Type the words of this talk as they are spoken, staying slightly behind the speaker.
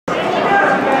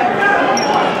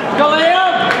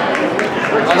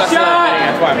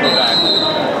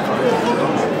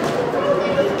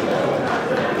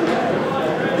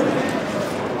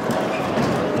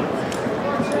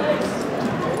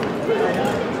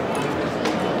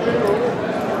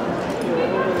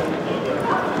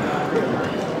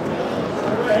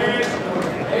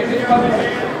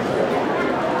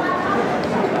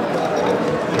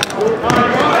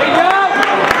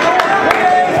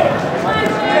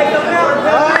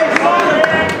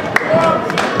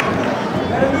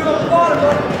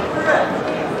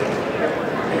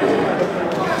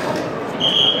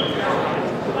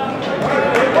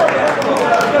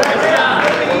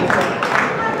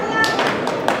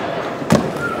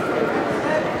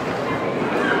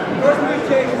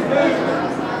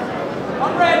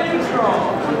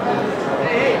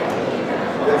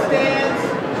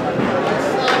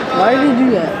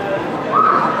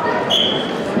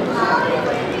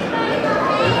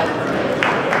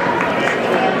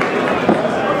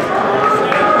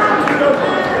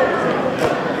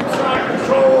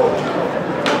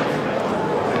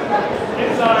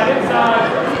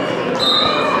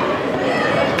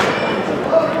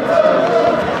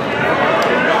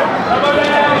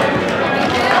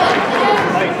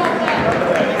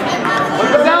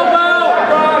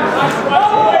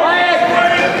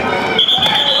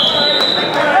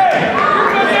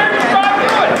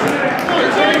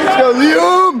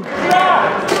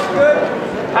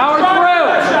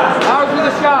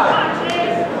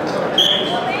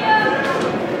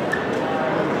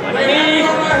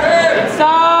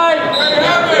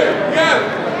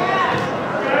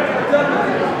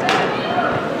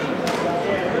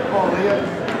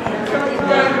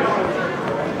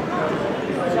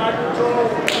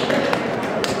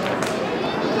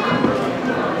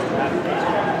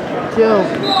Joe.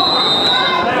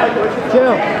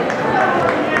 Joe.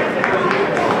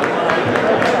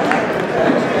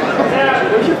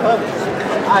 Where's your pup?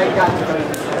 I got you.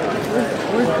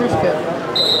 Where's Chris go?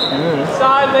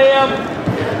 Side, Liam.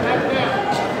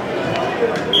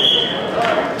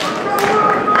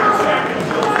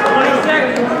 20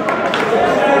 seconds.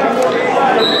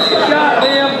 Shot,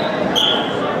 Liam.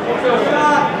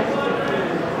 Shot.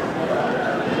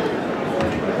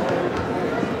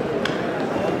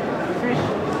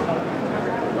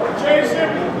 Chase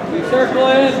him. You circle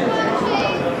in.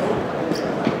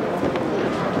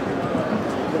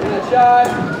 Get a shot.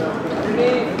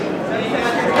 Underneath.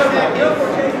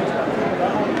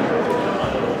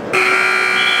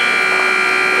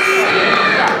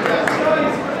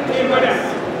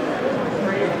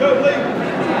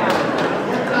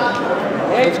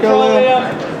 Let's go, Liam.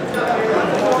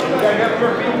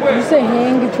 Did you say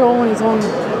hand control when he's on the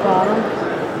bottom?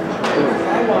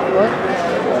 What?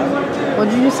 What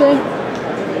did you just say?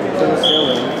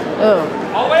 Oh.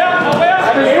 All the way up, all the way up.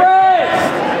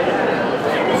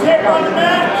 He's hit on the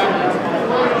mat.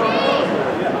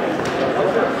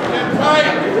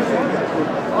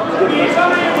 He's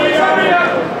on it, he's on it.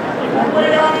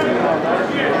 Wait on him.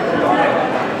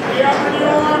 Be up in the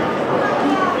arm.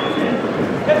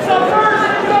 It's up first.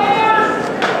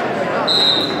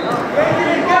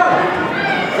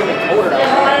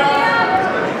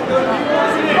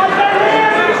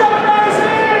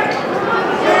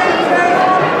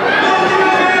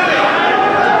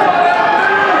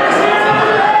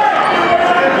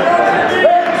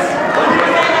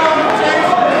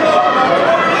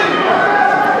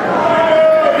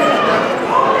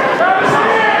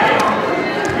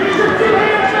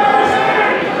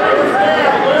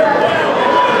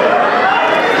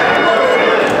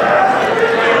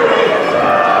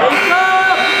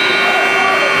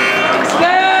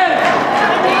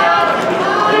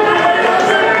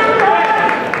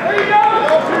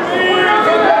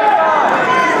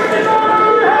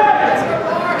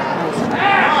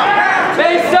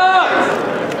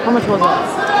 How much was that?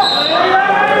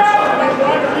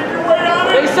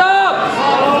 Face up!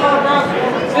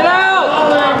 Sit out!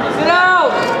 Sit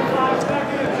out!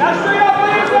 Now straight up,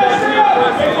 please! Straight up!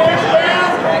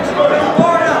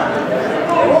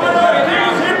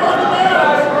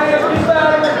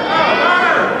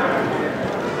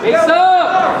 Face up!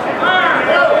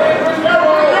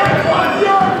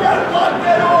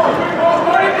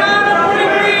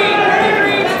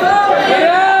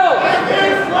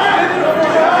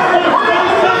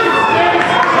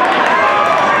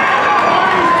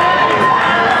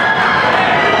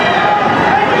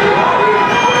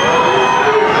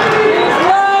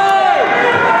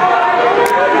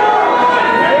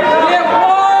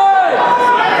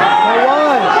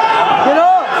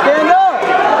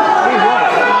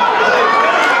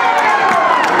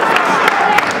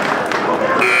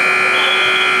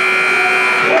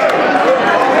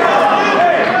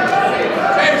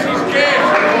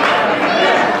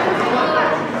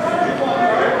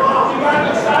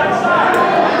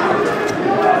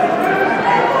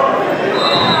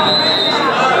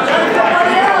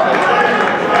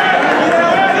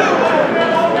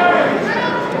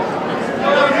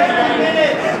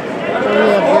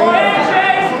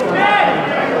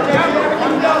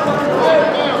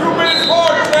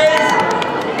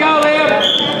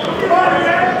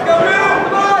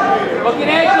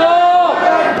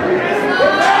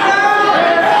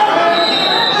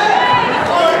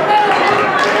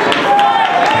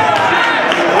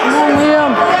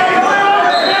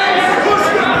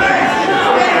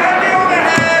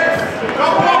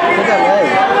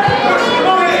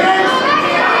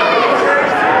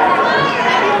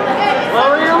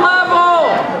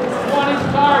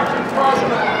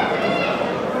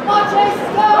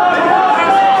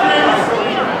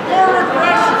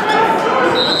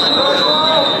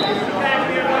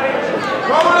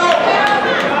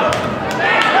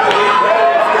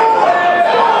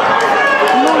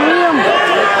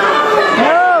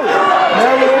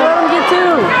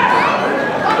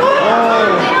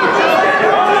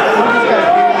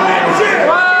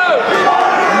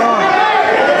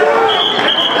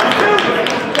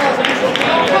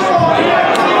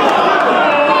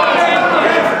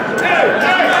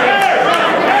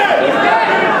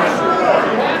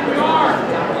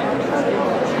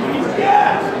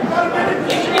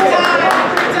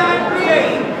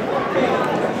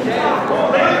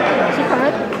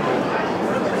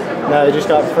 No, he just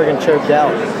got friggin' choked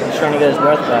out. He's trying to get his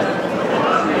breath back.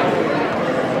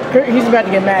 He's about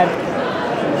to get mad.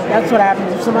 That's what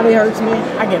happens. If somebody hurts me,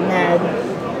 I get mad.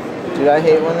 Dude, I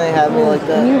hate when they have me like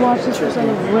that. Can you watch this for a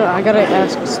second? Well, I gotta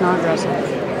ask Snodgrass.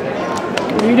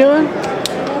 What are you doing?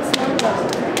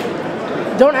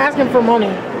 Don't ask him for money.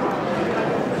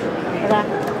 Okay.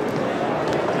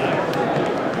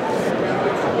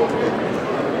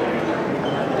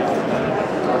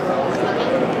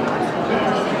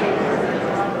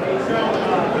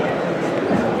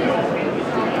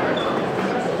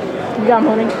 You got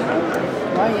money?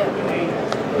 Not yet.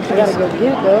 You gotta go get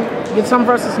it though. Get some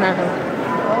for us to snack on.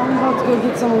 I'm about to go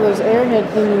get some of those airhead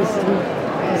thingies.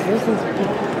 This is.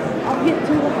 I'll get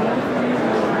two of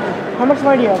them. How much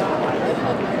money do you have?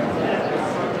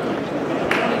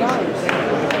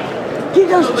 $20. Get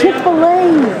those Chick-fil-A!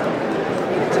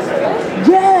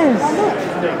 Yes!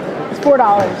 It's $4.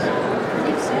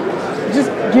 Just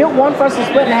get one for us to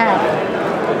split in half.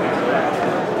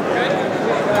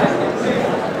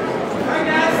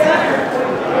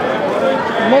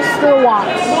 Mr.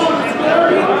 Watts.